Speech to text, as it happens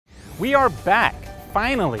We are back,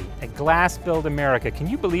 finally, at GlassBuild America. Can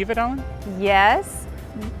you believe it, Ellen? Yes,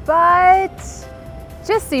 but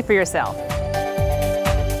just see for yourself.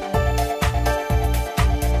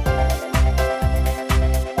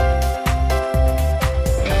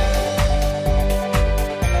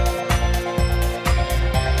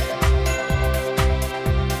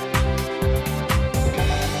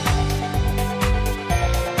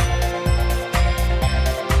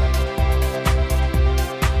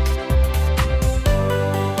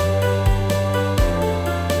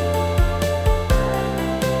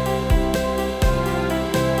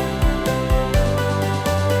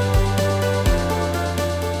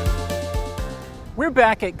 We're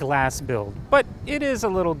back at GlassBuild, but it is a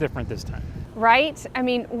little different this time. Right? I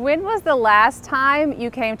mean, when was the last time you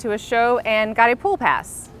came to a show and got a pool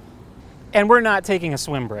pass? And we're not taking a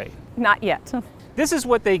swim break. Not yet. This is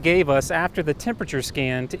what they gave us after the temperature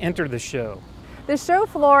scan to enter the show. The show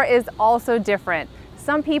floor is also different.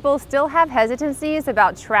 Some people still have hesitancies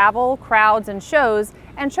about travel, crowds, and shows,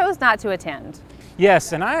 and chose not to attend.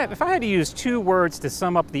 Yes, and if I had to use two words to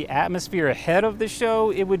sum up the atmosphere ahead of the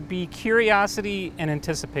show, it would be curiosity and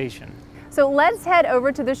anticipation. So let's head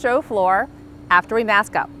over to the show floor after we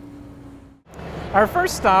mask up. Our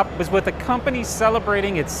first stop was with a company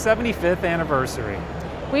celebrating its 75th anniversary.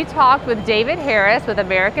 We talked with David Harris with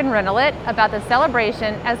American Rental-It about the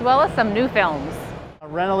celebration as well as some new films.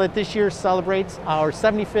 Rental-It this year celebrates our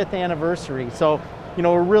 75th anniversary. So,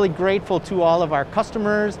 we're really grateful to all of our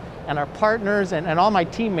customers and our partners and all my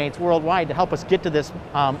teammates worldwide to help us get to this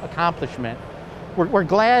accomplishment. We're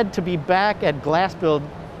glad to be back at GlassBuild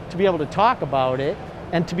to be able to talk about it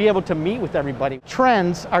and to be able to meet with everybody.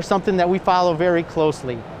 Trends are something that we follow very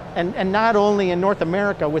closely, and not only in North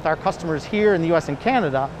America with our customers here in the US and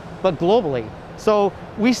Canada, but globally. So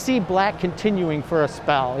we see black continuing for a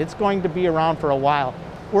spell. It's going to be around for a while.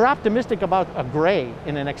 We're optimistic about a gray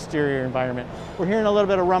in an exterior environment. We're hearing a little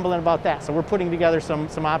bit of rumbling about that, so we're putting together some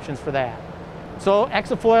options for that. So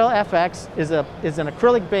Exafoil FX is an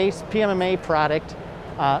acrylic-based PMMA product.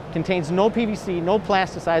 Contains no PVC, no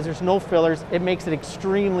plasticizers, no fillers. It makes it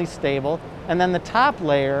extremely stable. And then the top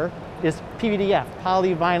layer is PVDF,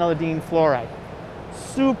 polyvinylidene fluoride.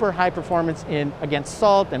 Super high performance against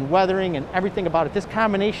salt and weathering and everything about it. This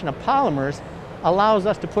combination of polymers allows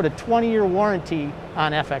us to put a 20-year warranty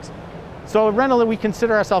on FX. So at Rental-It, we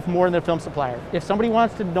consider ourselves more than a film supplier. If somebody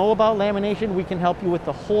wants to know about lamination, we can help you with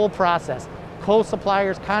the whole process.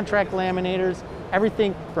 Co-suppliers, contract laminators,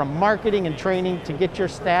 everything from marketing and training to get your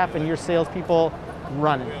staff and your salespeople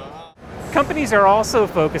running. Companies are also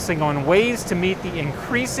focusing on ways to meet the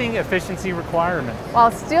increasing efficiency requirements, while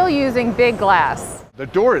still using big glass. The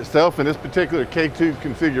door itself in this particular K2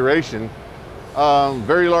 configuration,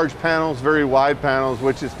 very large panels, very wide panels,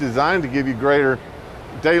 which is designed to give you greater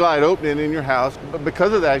daylight opening in your house. But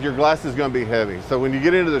because of that, your glass is going to be heavy. So when you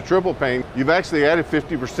get into the triple pane, you've actually added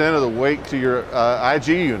 50% of the weight to your IG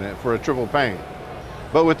unit for a triple pane.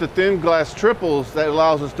 But with the thin glass triples, that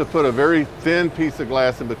allows us to put a very thin piece of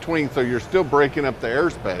glass in between, so you're still breaking up the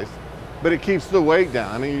airspace, but it keeps the weight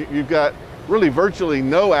down. I mean, you've got really virtually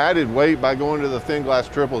no added weight by going to the thin glass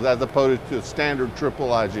triples as opposed to standard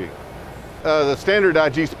triple IG. The standard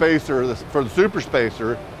IG spacer for the super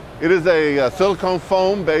spacer, it is a silicone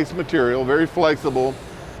foam based material, very flexible.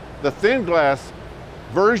 The thin glass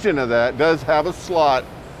version of that does have a slot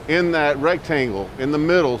in that rectangle in the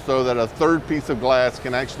middle so that a third piece of glass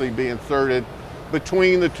can actually be inserted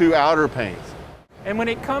between the two outer panes. And when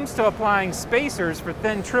it comes to applying spacers for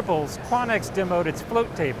thin triples, Quanex demoed its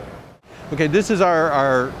float table. Okay, this is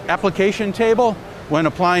our application table. When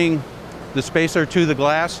applying the spacer to the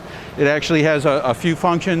glass, it actually has a few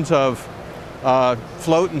functions of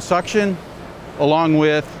float and suction, along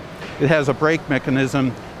with it has a brake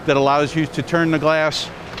mechanism that allows you to turn the glass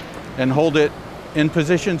and hold it in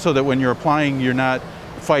position so that when you're applying, you're not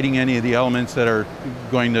fighting any of the elements that are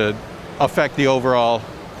going to affect the overall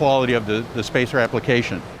quality of the spacer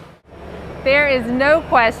application. There is no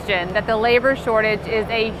question that the labor shortage is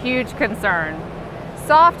a huge concern.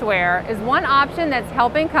 Software is one option that's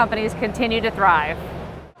helping companies continue to thrive.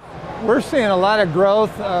 We're seeing a lot of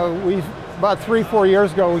growth. About 3-4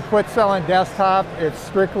 years ago, we quit selling desktop. It's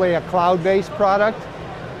strictly a cloud-based product.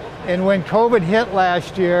 And when COVID hit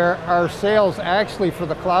last year, our sales actually for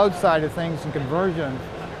the cloud side of things and conversion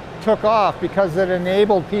took off because it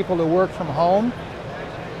enabled people to work from home,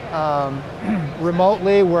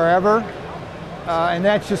 remotely, wherever, and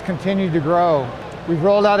that's just continued to grow. We've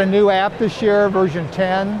rolled out a new app this year, version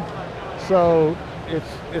 10, so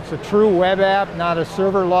it's a true web app, not a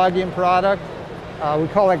server login product. We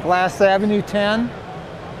call it Glass Avenue 10.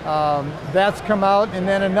 That's come out, and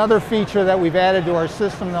then another feature that we've added to our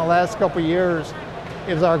system in the last couple of years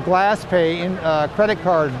is our GlassPay credit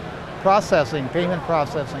card processing, payment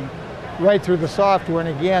processing, right through the software.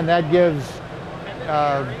 And again, that gives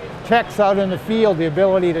techs out in the field the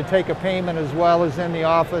ability to take a payment as well as in the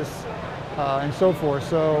office and so forth.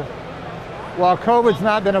 So while COVID's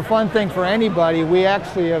not been a fun thing for anybody, we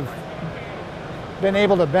actually have been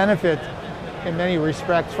able to benefit in many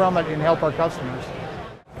respects from it and help our customers.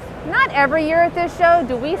 Not every year at this show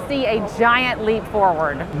do we see a giant leap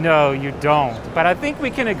forward. No, you don't. But I think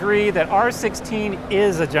we can agree that R16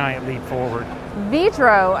 is a giant leap forward.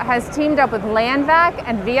 Vitro has teamed up with LandVac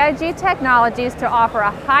and VIG Technologies to offer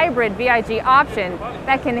a hybrid VIG option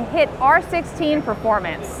that can hit R16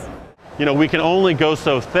 performance. You know, we can only go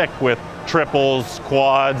so thick with triples,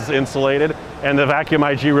 quads, insulated, and the Vacuum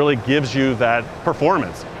IG really gives you that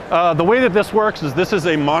performance. The way that this works is this is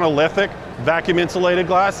a monolithic vacuum insulated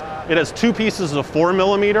glass. It has two pieces of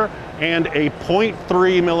 4mm and a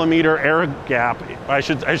 0.3mm air gap. I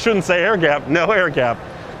shouldn't say air gap, no air gap,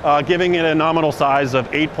 giving it a nominal size of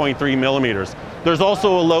 8.3mm. There's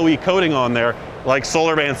also a low E coating on there, like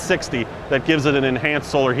SolarBand 60, that gives it an enhanced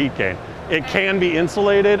solar heat gain. It can be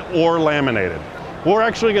insulated or laminated. We're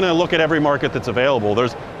actually going to look at every market that's available.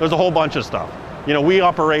 There's a whole bunch of stuff. You know, we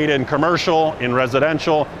operate in commercial, in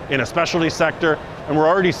residential, in a specialty sector, and we're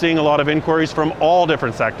already seeing a lot of inquiries from all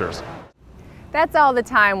different sectors. That's all the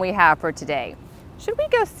time we have for today. Should we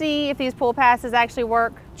go see if these pool passes actually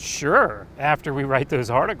work? Sure, after we write those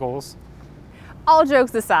articles. All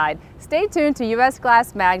jokes aside, stay tuned to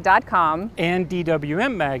usglassmag.com And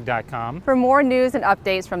dwmmag.com. for more news and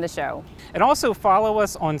updates from the show. And also follow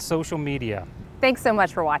us on social media. Thanks so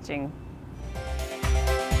much for watching.